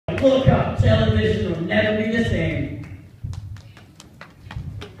look up. Television will never be the same.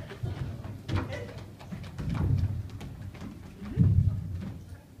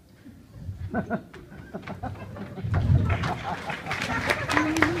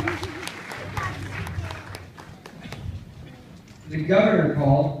 The governor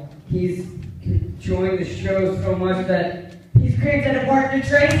called. He's enjoying the show so much that he's granted a part to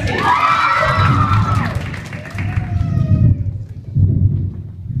Tracy.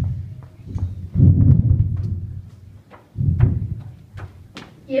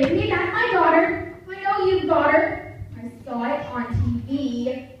 Give me back my daughter. I know you, daughter. I saw it on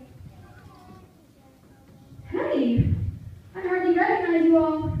TV. Hey, I hardly recognize you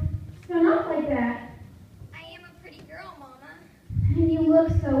all. Spun up like that. And you look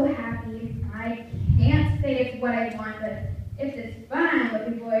so happy. I can't say it's what I want, but if this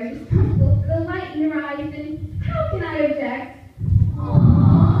fine-looking boy is responsible for the light in your eyes, then how can I object?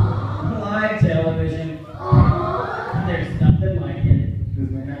 Aww. Live television. Aww. There's nothing like it. This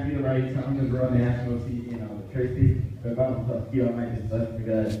might not be the right time to grow national see, the Tracy, but I don't feel I might just left for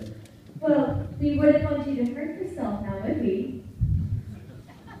good. Well, we wouldn't want you to hurt yourself now, would we?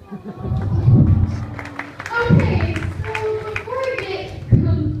 Okay, so before I get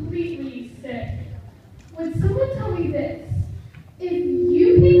completely sick, would someone tell me this? If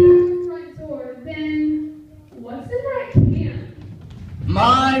you came out the front door, then what's in that can?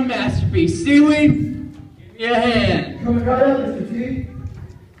 My masterpiece, seaweed. Give me a hand. Coming right up, Mr. T.